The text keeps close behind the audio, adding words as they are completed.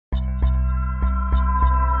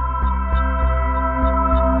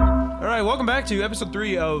Alright, welcome back to episode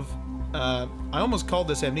 3 of, I almost called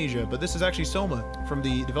this Amnesia, but this is actually Soma, from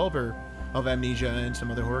the developer of Amnesia and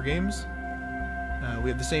some other horror games.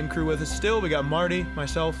 We have the same crew with us still. We got Marty,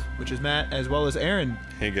 myself, which is Matt, as well as Aaron.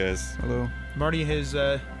 Hey guys. Hello. Marty has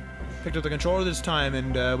picked up the controller this time,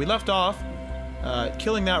 and we left off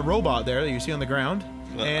killing that robot there that you see on the ground.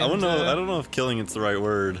 And, I don't know if killing it's the right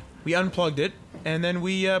word. We unplugged it, and then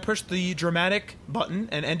we pushed the dramatic button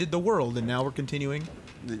and ended the world, and now we're continuing.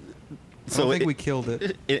 So I think we killed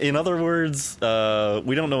it. In other words,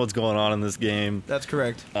 we don't know what's going on in this game. That's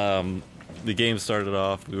correct. The game started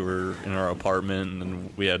off, we were in our apartment,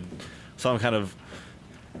 and we had some kind of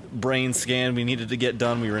brain scan we needed to get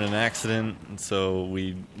done. We were in an accident, and so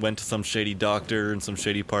we went to some shady doctor in some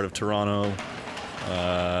shady part of Toronto.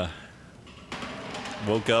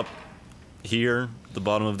 Woke up here at the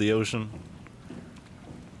bottom of the ocean.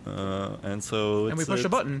 And we pushed a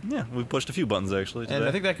button. Yeah, we pushed a few buttons actually today. And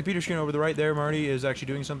I think that computer screen over the right there, Marty, is actually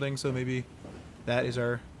doing something, so maybe that is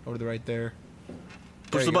our over the right there.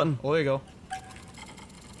 Push the button. Oh, there you go.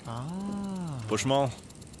 Ah. Push them all.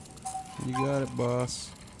 You got it,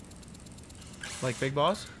 boss. Like Big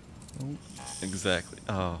Boss? Oh. Exactly.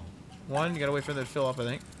 Oh. One, you gotta wait for it to fill up, I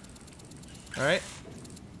think. Alright.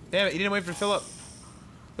 Damn it, you didn't wait for it to fill up.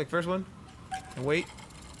 Click first one. And wait.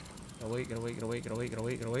 Gotta wait.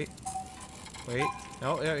 Wait.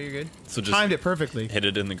 No, yeah, you're good. So just timed it perfectly. Hit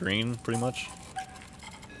it in the green, pretty much.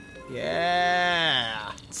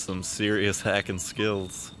 Yeah. Some serious hacking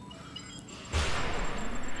skills.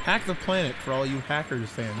 Hack the planet for all you hackers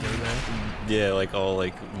fans over there. Yeah, like all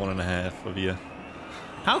 1.5 of you.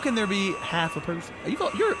 How can there be half a person?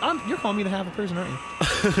 You're calling me the half a person, aren't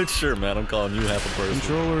you? Sure, man. I'm calling you half a person.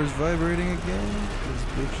 Controller is vibrating again. This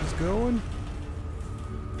bitch is going.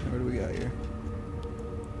 What do we got here?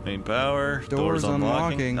 Main power. Doors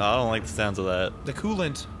unlocking. Oh, I don't like the sounds of that. The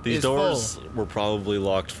coolant. These is doors full. were probably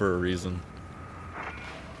locked for a reason.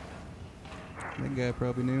 That guy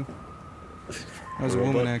probably knew. That was a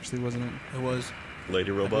woman, actually, wasn't it? It was.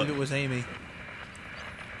 Lady robot. I believe it was Amy.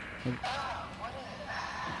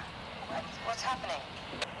 What's happening?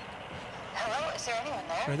 Hello? Is there anyone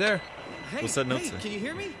there? Right there. Hey, What's that note say? Can you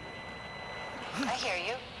hear me? I hear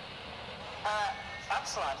you.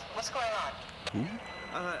 Upsilon, what's going on? Who?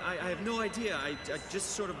 I have no idea. I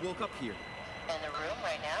just sort of woke up here. In the room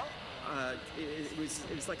right now? It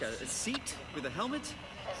was like a seat with a helmet. Is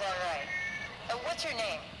that right? What's your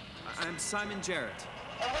name? I'm Simon Jarrett.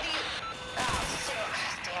 And what do you...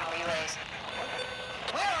 damn relays.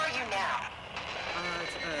 Where are you now?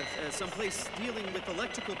 Someplace dealing with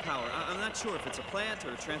electrical power. I'm not sure if it's a plant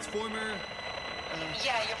or a transformer.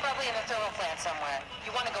 Yeah, you're probably in the thermal plant somewhere.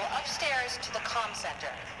 You want to go upstairs to the comm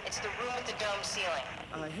center. It's the room with the dome ceiling.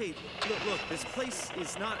 Hey, look, this place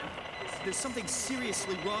is not... There's something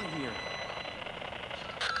seriously wrong here.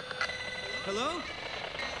 Hello?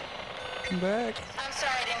 Come back. I'm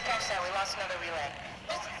sorry, I didn't catch that. We lost another relay.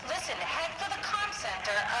 Listen, head for the comm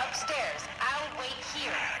center upstairs. I'll wait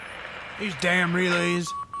here. These damn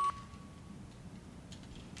relays.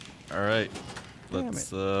 All right.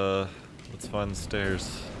 Let's find the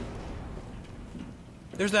stairs.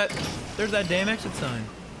 There's that damn exit sign.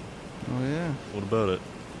 Oh yeah. What about it?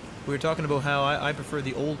 We were talking about how I prefer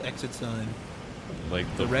the old exit sign. Like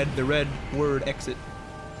The red word exit.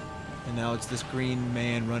 And now it's this green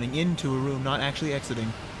man running into a room, not actually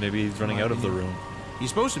exiting. Maybe he's running out of the room. He's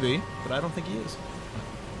supposed to be, but I don't think he is.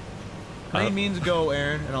 Green means go,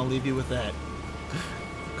 Aaron, and I'll leave you with that.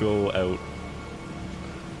 Go out.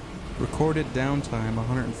 Recorded downtime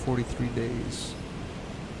 143 days.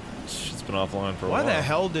 It's been offline for a Why while. the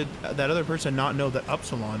hell did that other person not know that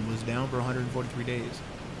Upsilon was down for 143 days?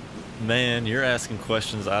 Man, you're asking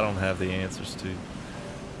questions I don't have the answers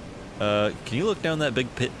to. Can you look down that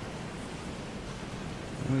big pit?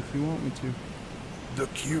 If you want me to. The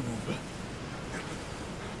cube.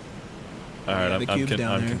 All right, the cube's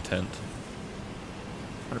down I'm there. content.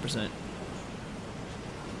 100%.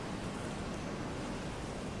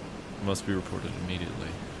 Must be reported immediately.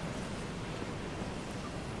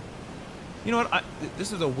 You know what?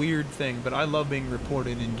 This is a weird thing, but I love being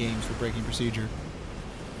reported in games for breaking procedure.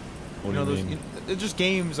 What do you mean? It's just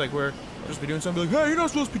games like where you're supposed to be doing something like, hey, you're not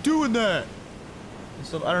supposed to be doing that. And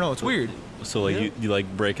stuff. I don't know. It's weird. So like you like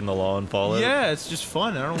breaking the law and Fallout? Yeah, it's just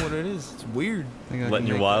fun. I don't know what it is. It's weird. Letting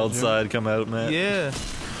your wild side come out, Matt? Yeah.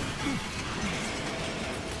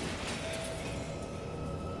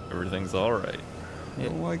 Everything's alright. I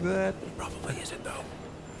don't like that. It probably isn't, though.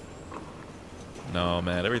 No,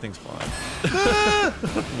 man, everything's fine.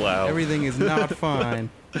 Wow. Everything is not fine.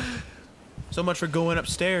 So much for going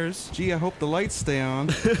upstairs. Gee, I hope the lights stay on.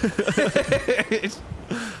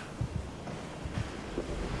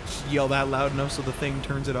 yell that loud enough so the thing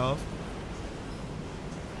turns it off.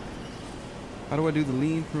 How do I do the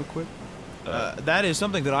lean real quick? That is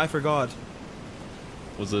something that I forgot.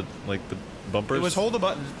 Was it like the bumpers? It was hold the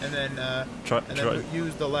button and then Try-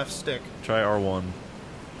 use the left stick. Try R1.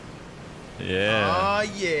 Yeah. Ah,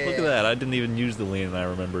 yeah. Look at that. I didn't even use the lean and I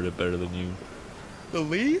remembered it better than you. The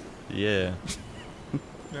lead? Yeah.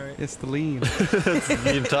 All right. It's the lean. That's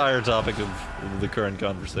the entire topic of the current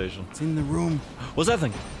conversation. It's in the room. What's that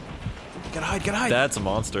thing? Gotta hide, gotta hide. That's a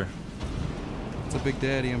monster. It's a Big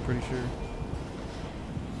Daddy, I'm pretty sure.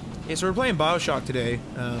 Yeah, so we're playing Bioshock today.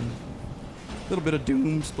 A little bit of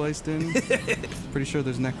Doom spliced in. Pretty sure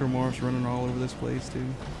there's necromorphs running all over this place, too.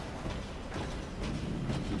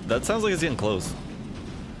 That sounds like it's getting close.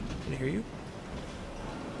 Can I hear you?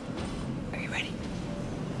 Are you ready?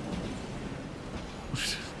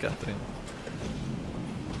 God damn.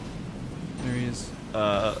 There he is.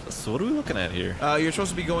 So what are we looking at here? You're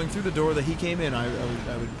supposed to be going through the door that he came in, I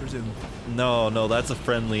would presume. No, that's a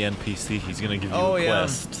friendly NPC. He's gonna give you a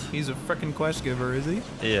quest. He's a frickin' quest giver, is he?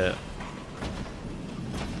 Yeah.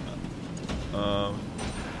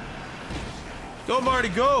 Go, Marty,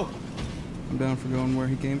 go! I'm down for going where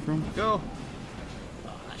he came from. Go!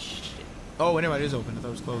 Oh, shit. Oh, never mind, it is open. I thought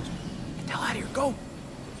it was closed. Get the hell out of here, go!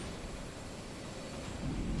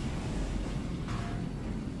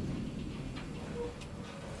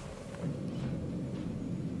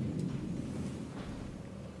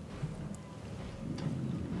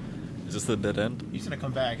 Is this the dead end? He's gonna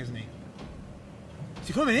come back, isn't he? Is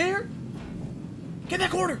he coming in here? Get in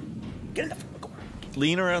that corner! Get in the corner!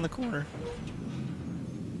 Lean around the corner.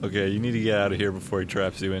 Okay, you need to get out of here before he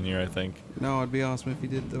traps you in here, I think. No, it'd be awesome if he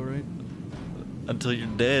did, though, right? Until you're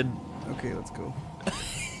dead. Okay, let's go.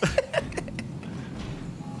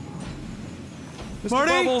 Mr.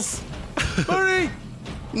 Marty! Bubbles! Marty!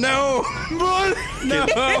 No! Run! No!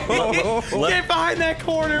 Get behind that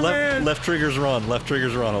corner, man! Left triggers run. Left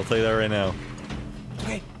triggers run. I'll tell you that right now. It's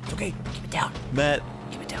okay. It's okay. Keep it down. Matt,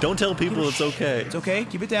 Keep it down. don't tell people it's okay. It's okay.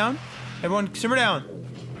 Keep it down. Everyone, simmer down.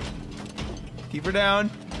 Keep her down.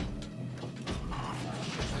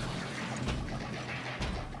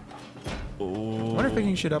 I wonder if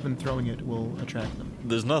picking shit up and throwing it will attract them.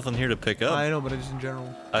 There's nothing here to pick up. I know, but just in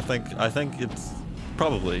general. I think it's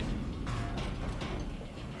probably.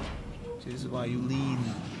 See, this is why you lean.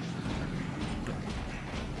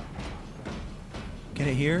 Can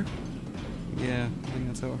it hear? Yeah, I think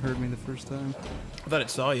that's how it heard me the first time. I thought it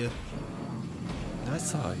saw you. I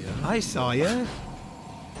saw you. I saw you.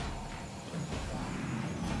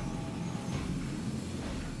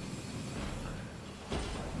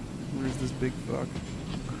 Where's this big fuck?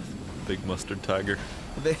 Big mustard tiger.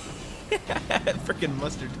 Freaking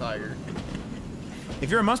mustard tiger. If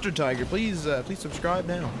you're a mustard tiger, please subscribe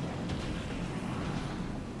now.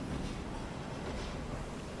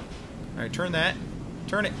 All right, turn that.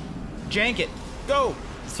 Turn it. Jank it. Go.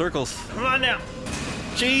 Circles. Come on now.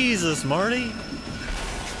 Jesus, Marty.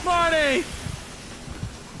 Marty!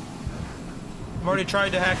 Marty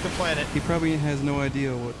tried to hack the planet. He probably has no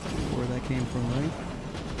idea where that came from, right?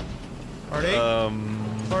 Marty?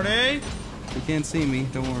 Marty? He can't see me,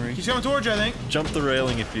 don't worry. He's coming towards you, I think. Jump the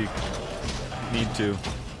railing if you need to.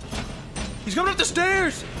 He's coming up the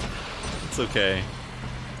stairs! It's okay.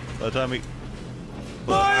 By the time he...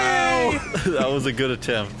 Marty! That was a good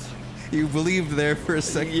attempt. You believed there for a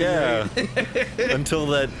second. Yeah. Until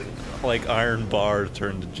that, like, iron bar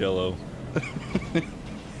turned to jello.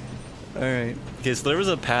 Alright. Okay, so there was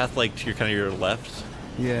a path, like, to your left.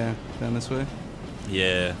 Yeah, down this way.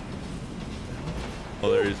 Yeah.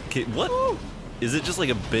 Oh, there is... Okay, what? Is it just like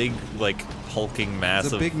a big, like, hulking mass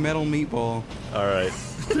It's a of... big metal meatball. Alright.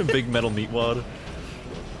 A big metal meat wad.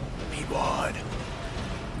 Meat wad.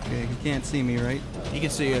 Okay, he can't see me, right? He can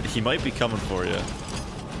see it. He might be coming for you.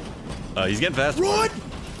 He's getting faster. Run!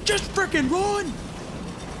 Just frickin' run!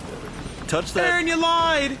 Touch that. Aaron, you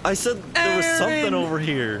lied! I said there was something over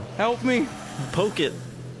here. Help me! Poke it.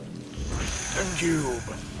 Cube.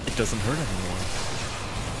 It doesn't hurt anymore.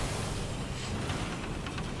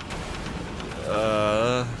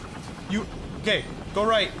 You... Okay, go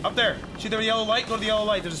right. Up there. See the yellow light? Go to the yellow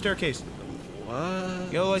light. There's a staircase.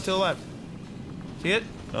 What? Yellow light to the left. See it?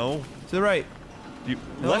 No. To the right. You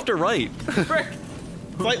No. left or right? Frick!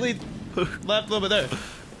 Slightly left, a little bit there.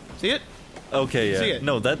 See it? Okay, yeah. See it.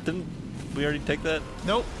 No, that didn't... We already take that?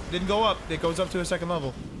 Nope. Didn't go up. It goes up to a second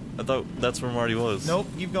level. I thought that's where Marty was. Nope.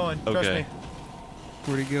 Keep going. Trust Okay. me.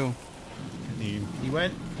 Where'd he go? He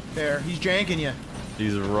went there. He's janking you.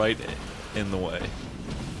 He's right in the way.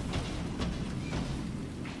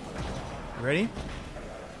 Ready?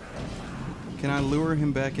 Can I lure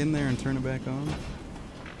him back in there and turn it back on?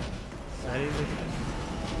 That is it.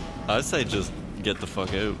 I'd say just get the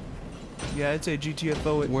fuck out. Yeah, I'd say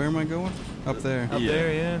GTFO it. Where am I going? Up there. Up Yeah.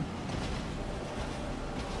 there, yeah.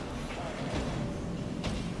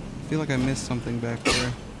 I feel like I missed something back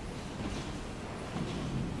there.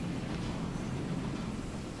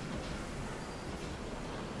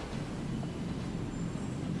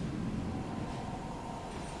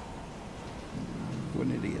 What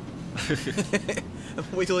an idiot.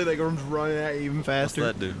 Wait till he like comes running at you even What's faster.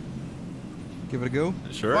 that do? Give it a go.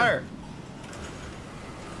 Sure. Fire!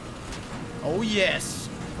 Oh yes!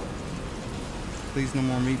 Please, no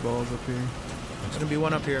more meatballs up here. There's gonna be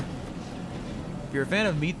one up here. If you're a fan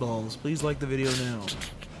of meatballs, please like the video now.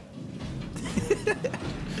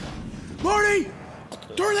 Marty!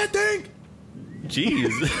 Turn that thing!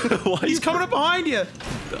 Jeez. Why He's coming up behind you!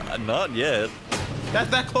 Not yet.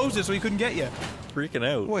 That closed it so he couldn't get you. Freaking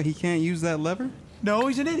out. What, he can't use that lever? No,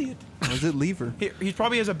 he's an idiot. Or is it lever? He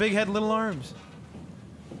probably has a big head and little arms.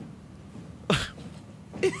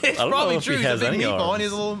 It's I don't know probably if true. he He's has a big any meatball arms. and he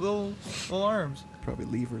has little arms. Probably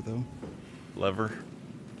lever, though. Lever.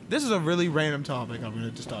 This is a really random topic I'm going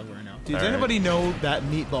to just talk about right now. Does All right. anybody know that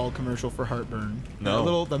meatball commercial for Heartburn?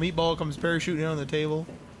 No. The meatball comes parachuting on the table.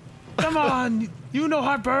 Come on, you know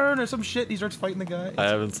Heartburn or some shit. He starts fighting the guy. I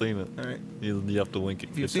haven't seen it. All right. You have to link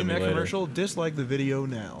it. If you've to seen me that later. commercial, dislike the video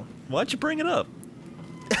now. Why'd you bring it up?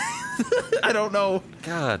 I don't know.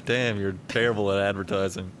 God damn, you're terrible at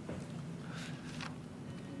advertising.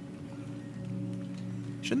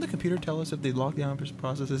 Shouldn't the computer tell us if the lockdown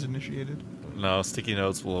process is initiated? No, sticky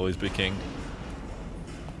notes will always be king.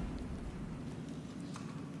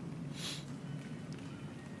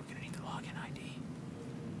 We're gonna need the login ID.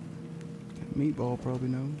 That meatball probably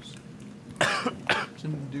knows.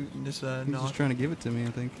 Shouldn't do this. He's Knock. just trying to give it to me,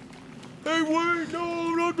 I think. Hey, wait! No,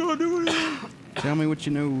 I'm not gonna do anything. Tell me what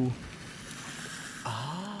you know.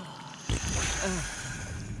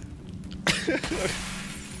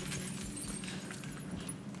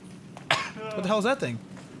 What the hell is that thing?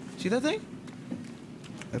 See that thing?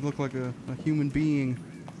 That looked like a human being.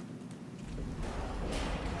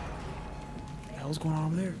 What the hell's going on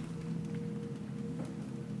over there?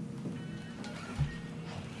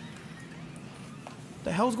 What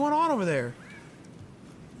the hell's going on over there?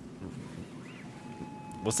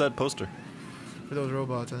 What's that poster? For those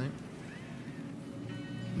robots, I think.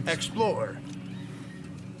 Explore.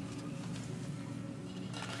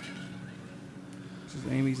 This is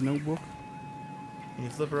Amy's notebook. Can you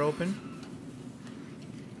flip her open?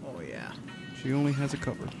 Oh yeah. She only has a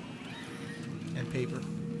cover. And paper.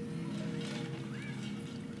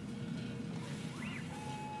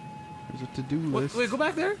 There's a to-do What, list. wait, go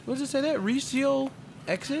back there. What does it say that? Reseal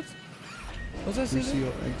exit? What's that say?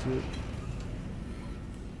 Reseal exit.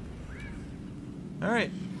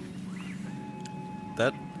 Alright.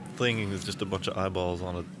 That thing is just a bunch of eyeballs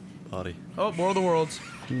on a body. Oh, War of the Worlds.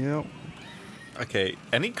 Yep. Okay,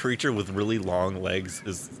 any creature with really long legs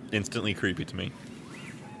is instantly creepy to me.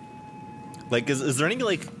 Like, is there any,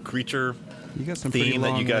 like, creature You got some pretty theme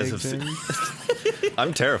that long you guys legs, have Aaron. seen?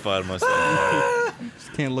 I'm terrified of myself.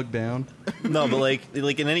 Just can't look down. No, but,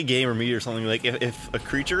 like in any game or media or something, like, if a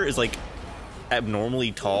creature is, like,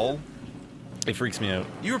 abnormally tall, it freaks me out.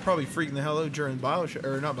 You were probably freaking the hell out during Bioshock,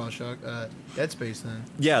 or not Bioshock, Dead Space then.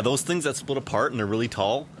 Yeah, those things that split apart and they're really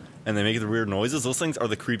tall, and they make the weird noises, those things are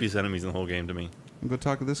the creepiest enemies in the whole game to me. I'm gonna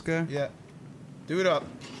talk to this guy. Yeah. Do it up.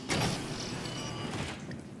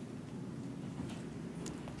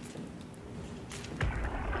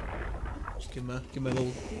 Just give him a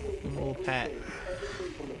little pat.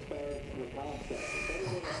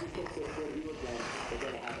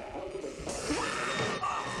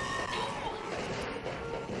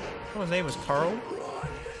 Oh, his name was Carl?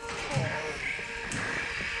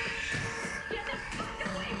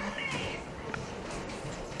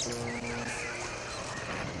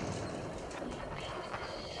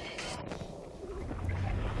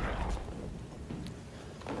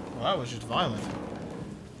 Well, that was just violent.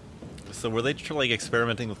 So were they like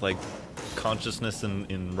experimenting with like consciousness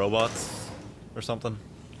in robots or something?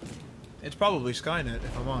 It's probably Skynet,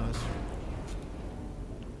 if I'm honest.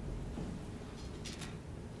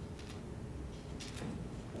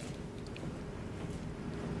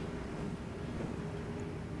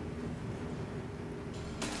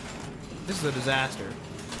 This is a disaster.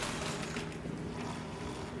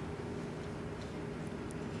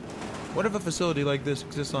 What if a facility like this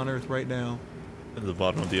exists on Earth right now? At the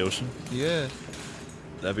bottom of the ocean? Yeah.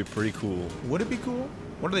 That'd be pretty cool. Would it be cool?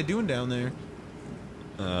 What are they doing down there?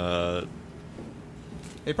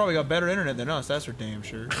 They probably got better internet than us, that's for damn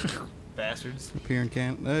sure. Bastards. Up here in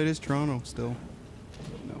Canada. It is Toronto still.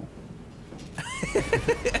 No.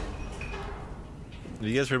 Have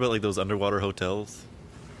you guys heard about like those underwater hotels?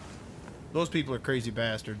 Those people are crazy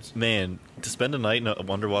bastards. Man, to spend a night in an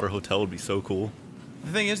underwater hotel would be so cool.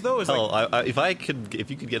 The thing is, though, is Hell, like if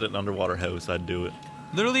you could get an underwater house, I'd do it.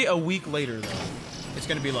 literally a week later, though, it's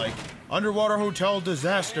gonna be like underwater hotel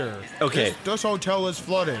disaster. Okay. This hotel is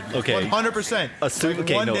flooded. Okay.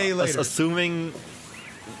 100%. One day later. Assuming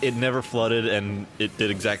it never flooded and it did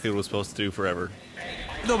exactly what it was supposed to do forever.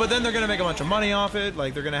 No, but then they're gonna make a bunch of money off it.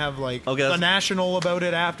 Like they're gonna have like Okay, the that's- national about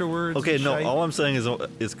it afterwards. Okay, and no, shite. all I'm saying is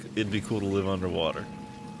it'd be cool to live underwater.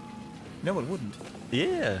 No, it wouldn't.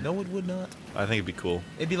 Yeah. No, it would not. I think it'd be cool.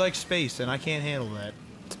 It'd be like space, and I can't handle that.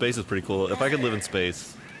 Space is pretty cool. If I could live in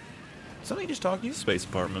space, Somebody just talked to you. space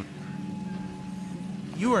apartment.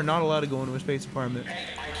 You are not allowed to go into a space apartment.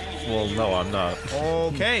 Well, no, I'm not.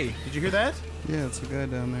 Okay. Did you hear that? Yeah, it's a guy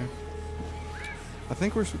down there. I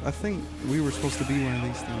think we were supposed to be one of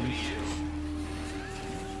these things.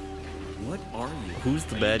 What are you? Who's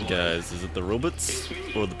the bad guys? Is it the robots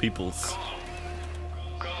or the peoples?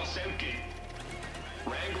 Carl Semke.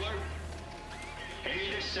 Wrangler? Any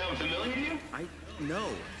of this sound familiar to you? No,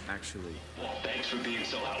 actually. Well, thanks for being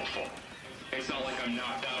so helpful. It's not like I'm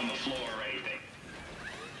knocked out on the floor or anything.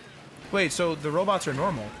 Wait, so the robots are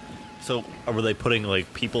normal. So, were they putting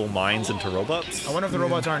like people minds into robots? I wonder if the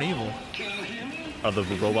robots aren't evil. Are the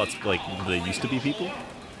robots like they used to be people?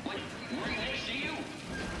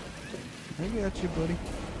 I got you, buddy.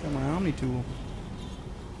 Got my Omni tool.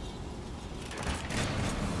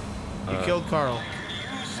 You killed Carl.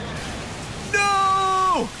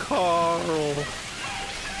 No! Carl.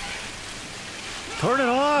 Turn it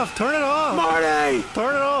off! Turn it off! Marty!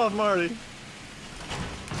 Turn it off, Marty!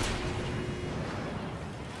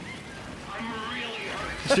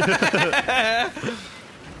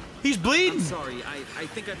 He's bleeding. I'm sorry, I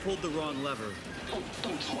think I pulled the wrong lever.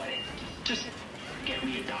 Don't sweat it. Just get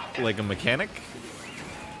me a doctor. Like a mechanic?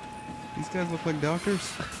 These guys look like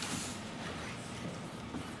doctors.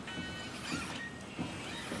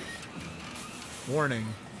 Warning.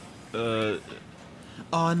 Uh,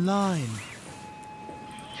 Online.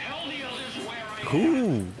 Tell the others where I am.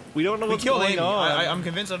 who? We don't know We what's killed going Amy. on. I'm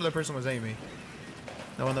convinced that other person was Amy.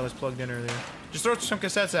 The one that was plugged in earlier. Just throw some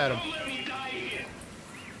cassettes at him. Don't let me die here.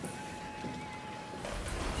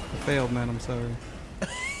 I failed, man. I'm sorry.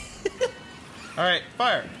 Alright,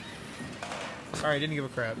 fire. Alright, didn't give a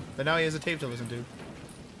crap. But now he has a tape to listen to.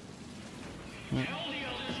 Tell the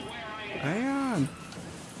others where I am. Hang on.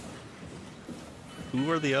 Who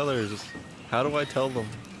are the others? How do I tell them?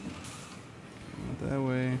 Not that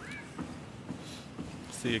way.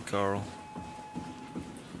 See it, Carl.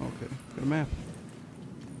 Okay. Got a map.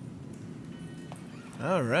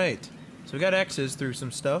 Alright. So we got X's through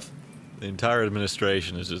some stuff. The entire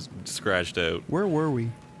administration is just scratched out. Where were we?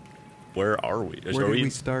 Where are we? Where did we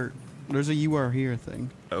start? There's a "you are here"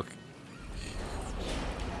 thing. Okay.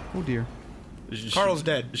 Oh dear. Carl's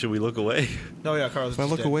dead. Should we look away? Oh yeah, Carl's If I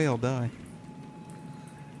just look dead. away, I'll die.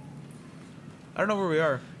 I don't know where we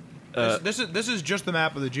are. Uh, this is just the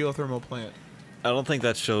map of the geothermal plant. I don't think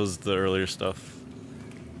that shows the earlier stuff.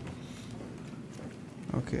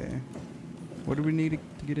 Okay. What do we need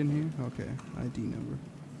to get in here? Okay. ID number.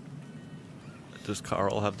 Does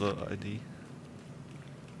Carl have the ID?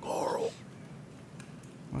 Carl.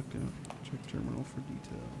 Okay. Check terminal for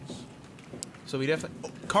details. So we definitely.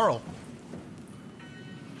 Oh, Carl.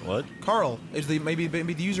 What? Carl is maybe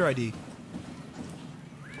the user ID.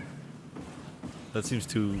 That seems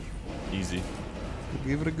too easy. We'll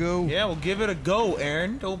give it a go. Yeah, we'll give it a go,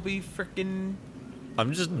 Aaron. Don't be freaking.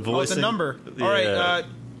 I'm just Oh, it's voicing. a number. Yeah. All right.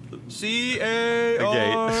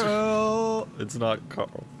 C-A-R-L. It's not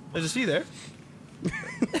Carl. There's a C there.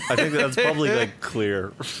 I think that's probably like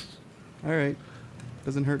clear. All right.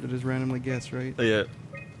 Doesn't hurt to just randomly guess, right? Yeah.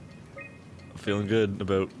 Feeling good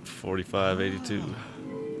about 4582.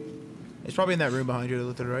 It's probably in that room behind you,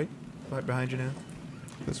 to the right. Right behind you now.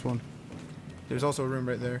 This one. There's also a room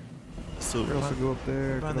right there. So Could also go up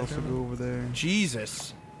there. Behind Could the also terminal. go over there.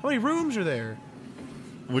 Jesus. How many rooms are there?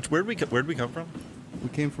 where'd we come from? We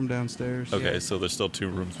came from downstairs. Okay, Yeah. so there's still 2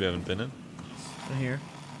 rooms we haven't been in. In here.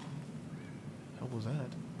 How was that?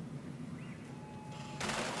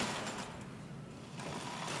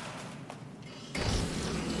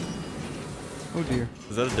 Oh dear.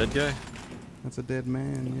 Is that a dead guy? That's a dead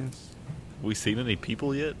man, yes. We seen any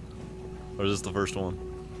people yet? Or is this the first one?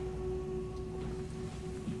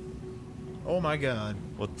 Oh my god.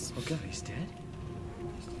 What's Okay. He's dead?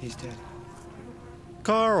 He's dead.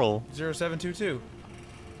 Carl? 0722.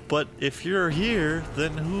 But if you're here,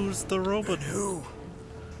 then who's the robot? Who?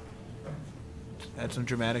 Add some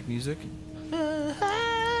dramatic music.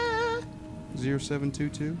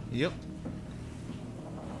 0722. Yep.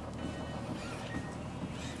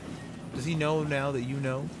 Does he know now that you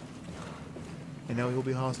know? And now he will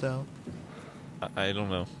be hostile? I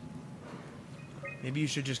don't know. Maybe you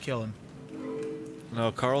should just kill him.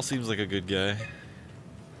 No, Carl seems like a good guy.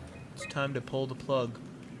 It's time to pull the plug.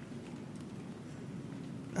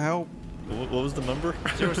 Ow. What was the number?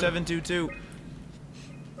 0722.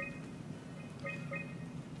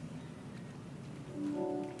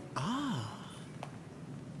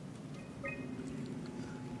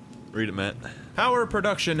 Read it, Matt. Power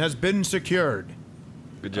production has been secured.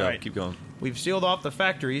 Good job. Alright. Keep going. We've sealed off the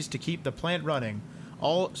factories to keep the plant running.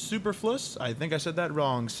 All superfluous, I think I said that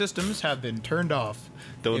wrong, systems have been turned off.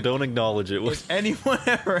 Don't acknowledge it. If anyone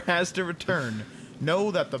ever has to return, know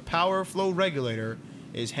that the power flow regulator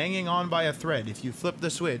is hanging on by a thread. If you flip the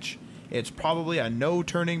switch, it's probably a no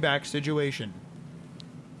turning back situation.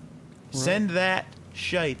 Right. Send that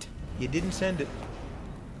shite. You didn't send it.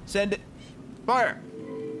 Send it. Fire.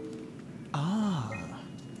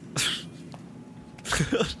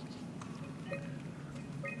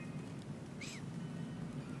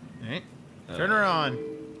 Alright. Turn her on.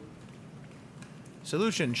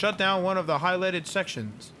 Solution. Shut down one of the highlighted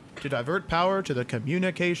sections to divert power to the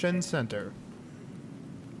communication center.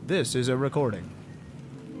 This is a recording.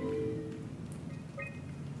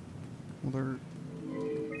 Well, they're...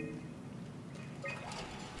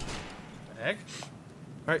 The heck?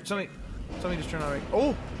 Alright, somebody just turn on right.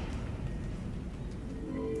 Oh!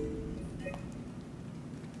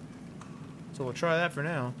 So we'll try that for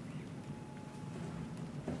now.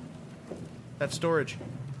 That's storage.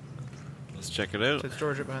 Let's check it out. That's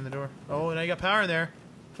storage right behind the door. Oh, now you got power in there.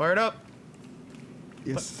 Fire it up.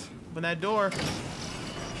 Yes. Open that door.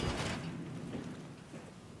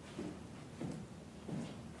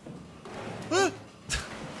 Ah!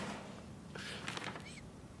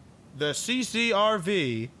 The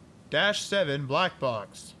CCRV-7 black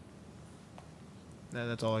box.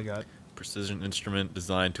 That's all I got. Precision instrument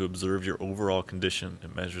designed to observe your overall condition.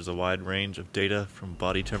 It measures a wide range of data from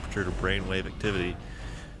body temperature to brainwave activity.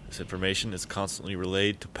 This information is constantly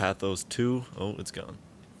relayed to Pathos 2. Oh, it's gone.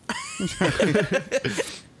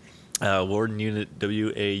 Warden Unit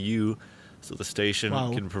WAU, so the station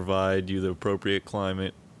Wow. can provide you the appropriate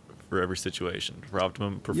climate for every situation, for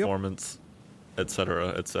optimum performance, etc.,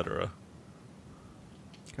 etc.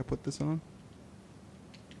 Can I put this on?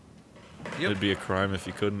 Yep. It'd be a crime if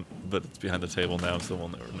you couldn't, but it's behind the table now, so we'll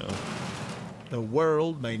never know. The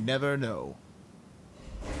world may never know.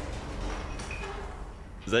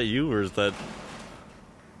 Is that you, or is that...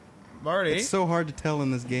 Marty? It's so hard to tell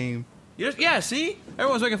in this game. Yeah, see?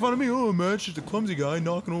 Everyone's making fun of me. Oh, man, it's just a clumsy guy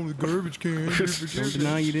knocking over the garbage can. Don't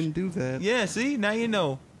deny you didn't do that. Yeah, see? Now you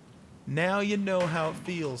know. Now you know how it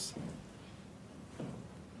feels.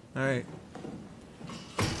 Alright.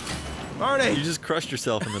 Marty! You just crushed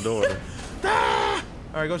yourself in the door.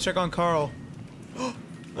 Alright, go check on Carl. I thought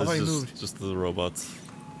That's he moved. just the robots.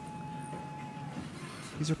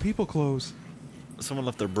 These are people clothes. Someone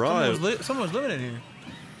left their bra out. Someone was living in here.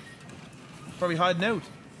 Probably hiding out.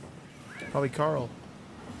 Probably Carl.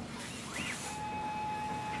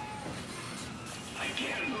 I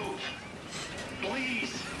can't move.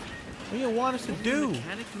 Please. What do you want us to do?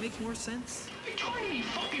 Mechanic make more sense? Are you trying to be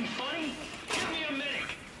fucking funny? Give me a medic.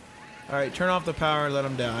 Alright, turn off the power and let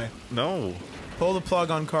him die. No. Pull the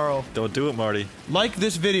plug on Carl. Don't do it, Marty. Like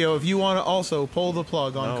this video if you want to also pull the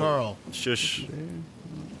plug on No. Carl. Shush.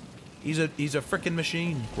 He's a freaking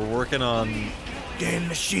machine. We're working on... Damn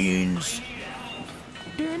machines.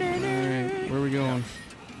 Alright, where are we going?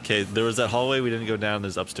 Okay, there was that hallway we didn't go down.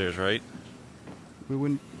 There's upstairs, right? We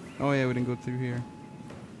wouldn't... Oh yeah, we didn't go through here.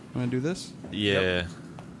 Wanna do this? Yeah.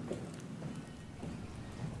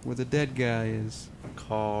 Where the dead guy is.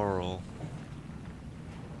 Carl.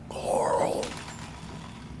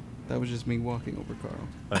 That was just me walking over Carl.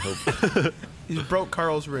 I hope. He broke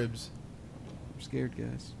Carl's ribs. I'm scared,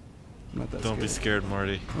 guys. I'm not that Don't be scared,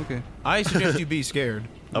 Marty. Okay. I suggest you be scared.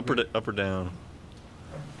 Up or down?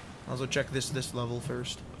 Also check this level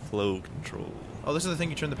first. Flow control. Oh, this is the thing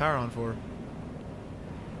you turn the power on for.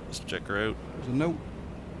 Let's check her out. There's a note.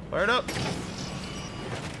 Fire it up.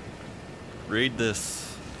 Read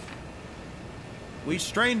this. We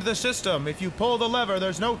strained the system. If you pull the lever,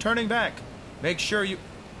 there's no turning back. Make sure you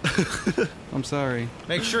I'm sorry.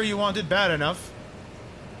 want it bad enough.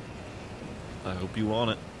 I hope you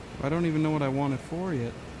want it. I don't even know what I want it for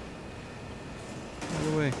yet.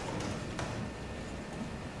 By the way.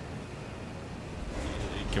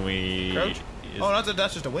 Can we... Crouch? Is, Oh,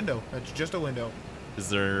 that's just a window. That's just a window. is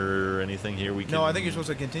there anything here we can... No, I think you're supposed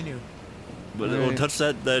to continue. But Right. we'll touch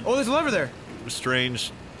that Oh, there's a lever there.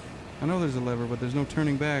 strange... I know there's a lever, but there's no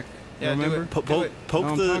turning back. Yeah, do Remember? it. Po- Do poke it. poke No,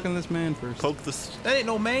 I'm the... talking to this man first. Poke this... That ain't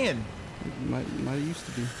no man. Might have used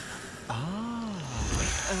to be.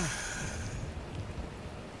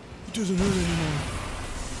 It doesn't hurt anymore.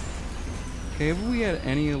 Okay, have we had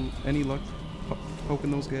any luck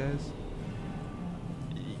poking those guys?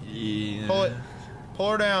 Yeah. Pull it.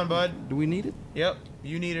 Pull her down, bud. Do we need it? Yep,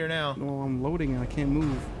 you need her now. Well, I'm loading and I can't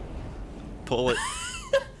move. Pull it.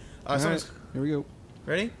 All Someone's- right, here we go.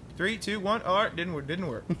 Ready? 3, 2, 1. All right, didn't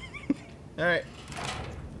work. All right.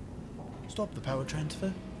 Stop the power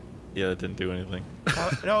transfer. Yeah, it didn't do anything.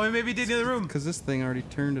 No, it maybe did in the other room. Because this thing already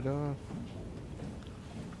turned it off.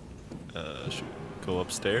 Should we go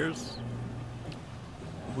upstairs?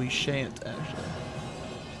 We shan't actually.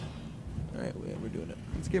 All right, we're doing it.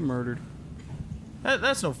 Let's get murdered.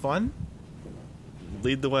 That's no fun.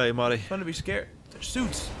 Lead the way, Marty. Fun to be scared. There's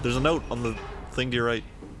suits. There's a note on the thing to your right.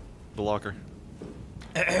 The locker.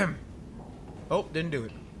 Oh, didn't do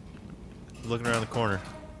it. Looking around the corner.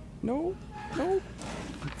 No, no.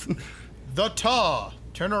 The tar.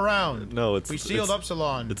 Turn around. No, it's we sealed it's,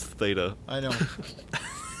 Upsilon. It's Theta. I know.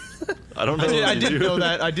 I don't know. I what didn't you know do.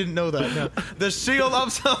 that. I didn't know that. No. The sealed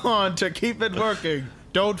Upsilon to keep it working.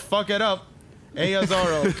 Don't fuck it up.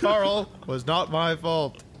 Azaro. Carl was not my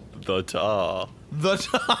fault. The tar. The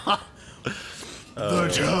tar. The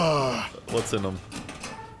tar. What's in them?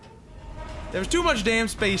 There was too much damn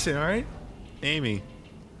spacing, alright? Amy.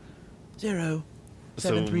 0, So-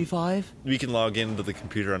 735. We can log into the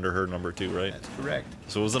computer under her number too, right? That's correct.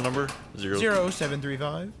 So what was the number? 0,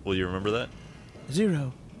 735. Will you remember that?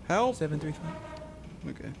 0, Help. 735.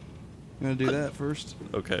 Okay. I'm gonna do that first.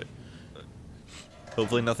 Okay.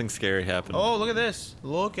 Hopefully nothing scary happened. Oh, look at this.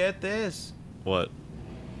 Look at this. What?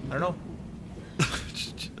 I don't know.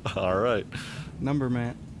 All right. Number,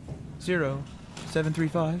 Matt. 0,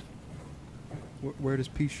 735. Where does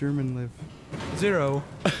P. Sherman live? 0,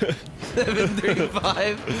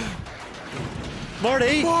 735.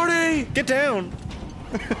 Marty! Marty! Get down!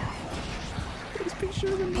 Where does P.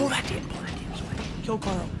 Sherman Pull live? that damn switch. Kill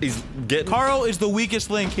Carl. He's getting. Carl is the weakest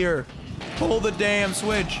link here. Pull the damn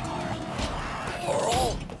switch.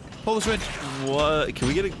 Carl! Pull the switch. What? Can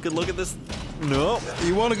we get a good look at this? No.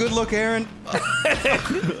 You want a good look, Aaron?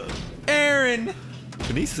 Aaron!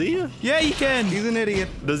 Can he see you? Yeah, you can. He's an idiot.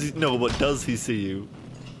 Does he? No, but does he see you?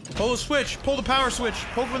 Pull the switch. Pull the power switch.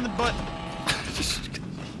 Poke him in the butt.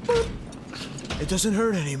 It doesn't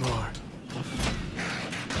hurt anymore.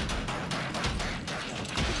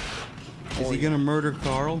 Is he gonna murder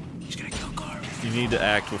Carl? He's gonna kill Carl. You need to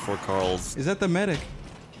act before Carl's. Is that the medic?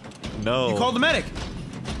 No. You called the medic.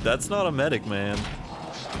 That's not a medic, man.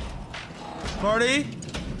 Marty?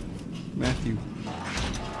 Matthew.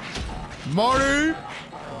 Marty?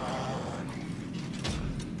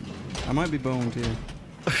 I might be boned here.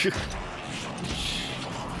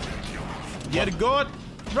 You had to go it.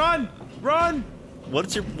 Run! Run!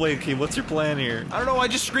 What's your okay? What's your plan here? I don't know, I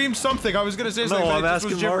just screamed something. I was gonna say something. No, but I'm it just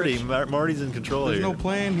was asking Marty. gibberish. Marty's in control There's here. no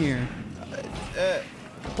plan here.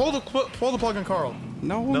 Pull the plug on Carl.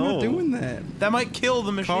 No, I'm No. not doing that. That might kill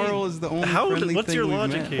the machine. Carl is the only How did- friendly what's thing your we've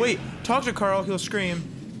logic met. here? Wait, talk to Carl, he'll scream,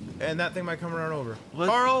 and that thing might come run over. What?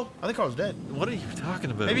 Carl? I think Carl's dead. What are you talking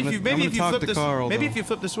about? Maybe if you I'm maybe gonna if you talk flip to this Carl, maybe though. if you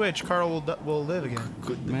flip the switch, Carl will live again.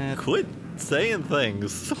 Matt. Quit saying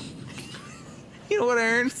things. You know what,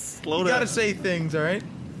 Aaron? Slow You down. gotta say things, all right?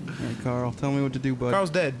 Alright, Carl, tell me what to do, bud. Carl's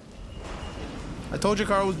dead. I told you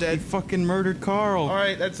Carl was He dead. fucking murdered Carl. All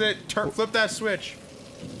right, that's it. Flip that switch.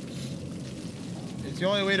 It's the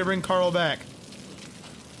only way to bring Carl back.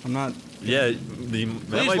 I'm not. Yeah, that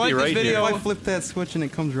might like be this right video. If here. I flip that switch and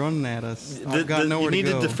it comes running at us, I've got You nowhere need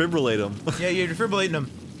to go. to defibrillate him. Yeah, you're defibrillating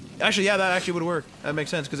him. Actually, yeah, that actually would work. That makes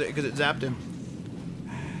sense because it zapped him.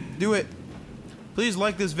 Do it. Please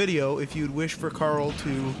like this video if you'd wish for Carl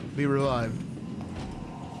to be revived.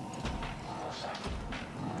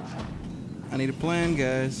 I need a plan,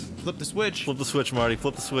 guys. Flip the switch. Flip the switch, Marty.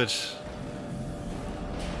 Flip the switch.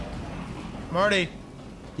 Marty,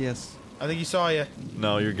 Yes. I think he saw you.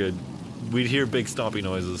 No, you're good. We'd hear big stompy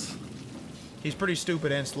noises. He's pretty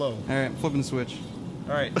stupid and slow. Alright, I'm flipping the switch.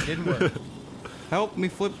 All right, didn't work. Help me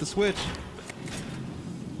flip the switch.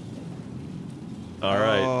 All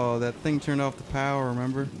right. Oh, that thing turned off the power,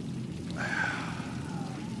 remember?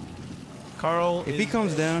 Carl If he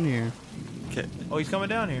comes down here. Okay. Oh, he's coming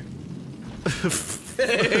down here.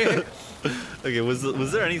 Okay.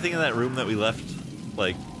 Was there anything in that room that we left,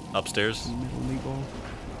 like upstairs? Meatball.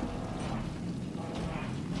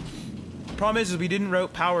 Problem is we didn't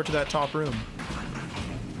route power to that top room.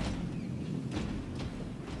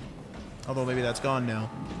 Although maybe that's gone now.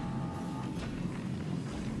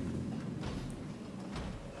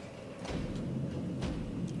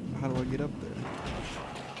 How do I get up there?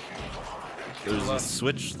 There's a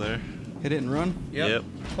switch there. Hit it and run. Yep.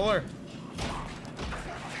 Pull her.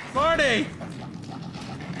 Marty!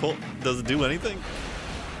 Pull. Does it do anything?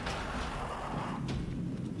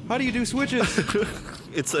 How do you do switches?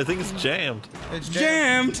 I think it's jammed. It's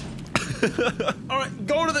Jammed. All right,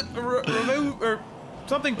 go to the remove or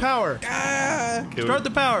something power. Ah. Okay, Start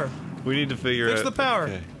the power. we need to figure Fix out. the power.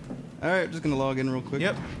 Okay. All right, just gonna log in real quick.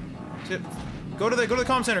 Yep. Go to the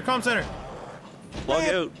comm center. Comm center. Log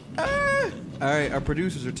out. All right, our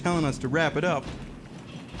producers are telling us to wrap it up,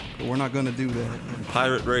 but we're not gonna do that.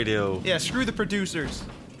 Pirate radio. Yeah, screw the producers.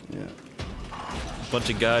 Yeah. Bunch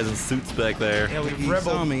of guys in suits back there. Yeah, He we've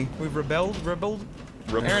saw rebelled. me. We've rebelled. Rebel-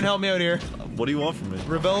 Aaron, help me out here. What do you want from me?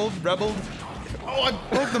 Rebelled. Oh, I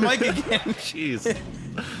broke the mic again. Jeez.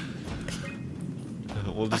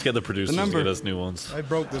 We'll just get the producers to number. get us new ones. I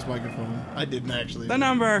broke this microphone. I didn't actually. The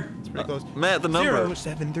number. It's pretty close. Matt, the number.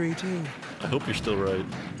 0732. I hope you're still right.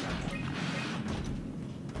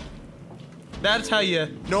 That's how you.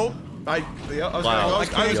 Nope. I was Wow. gonna, I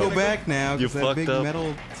can't go gonna back now You because that fucked big up.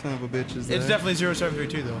 metal son of a bitch is there. It's definitely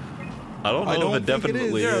 0732 though. I don't know I don't if it think it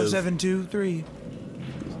definitely is. is. 0723.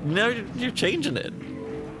 No, you're changing it.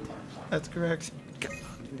 That's correct.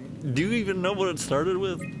 Do you even know what it started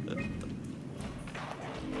with? It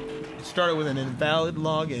started with an invalid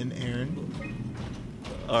login, Aaron.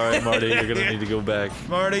 All right, Marty, you're gonna need to go back.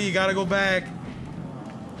 Marty, you gotta go back.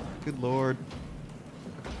 Good lord.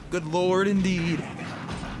 Good lord, indeed.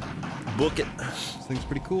 Book it. This thing's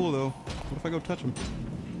pretty cool though. What if I go touch him?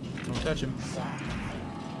 Don't touch him.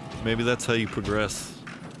 Maybe that's how you progress.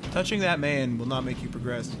 Touching that man will not make you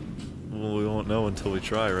progress. Well, we won't know until we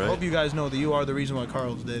try, I right? hope you guys know that you are the reason why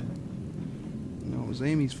Carl's dead. No, it was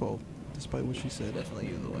Amy's fault, despite what she said. Definitely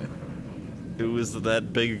you the way. It was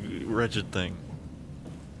that big wretched thing.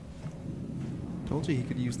 Told you he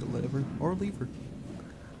could use the lever or lever.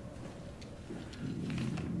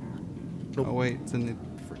 Nope. Oh wait, it's in the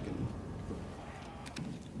freaking.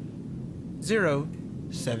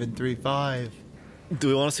 0735. Do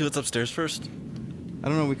we want to see what's upstairs first? I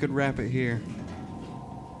don't know. We could wrap it here.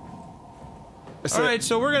 All right,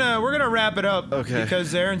 so we're gonna wrap it up. Okay.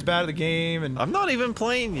 Because Aaron's bad at the game, and I'm not even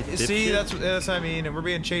playing. You see, dipshit. that's what I mean, and we're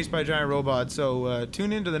being chased by giant robots. So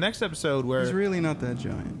tune into the next episode He's where really not that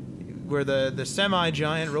giant. the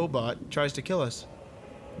semi-giant robot tries to kill us.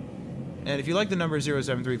 And if you like the number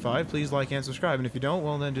 0735, please like and subscribe. And if you don't,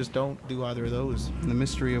 well then just don't do either of those. And the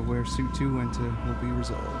mystery of where Suit 2 went to will be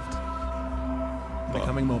resolved. In the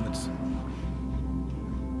coming moments.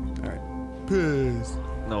 All right. Peace.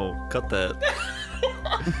 No, cut that.